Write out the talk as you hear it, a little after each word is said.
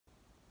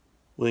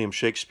William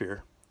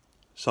Shakespeare,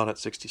 Sonnet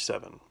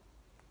 67.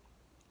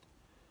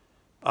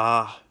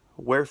 Ah,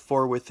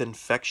 wherefore with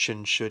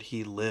infection should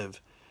he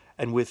live,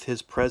 and with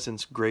his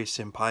presence grace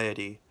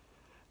impiety,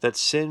 that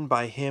sin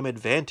by him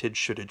advantage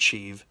should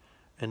achieve,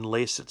 and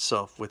lace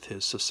itself with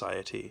his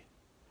society?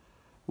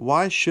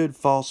 Why should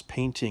false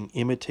painting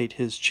imitate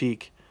his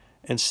cheek,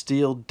 and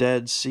steal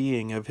dead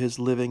seeing of his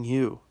living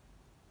hue?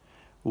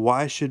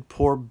 Why should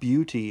poor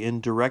beauty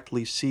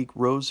indirectly seek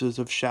roses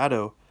of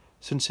shadow,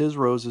 since his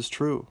rose is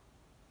true?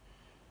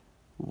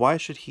 Why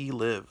should he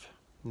live,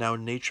 now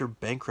nature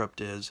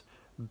bankrupt is,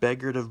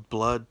 beggared of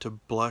blood to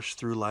blush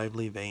through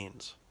lively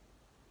veins?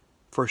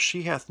 For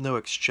she hath no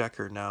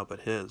exchequer now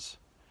but his,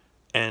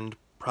 and,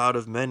 proud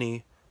of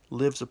many,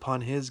 lives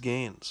upon his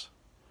gains.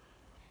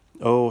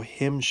 Oh,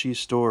 him she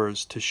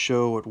stores to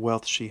show what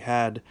wealth she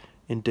had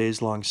in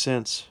days long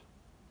since,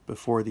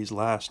 before these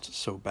last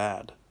so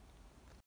bad.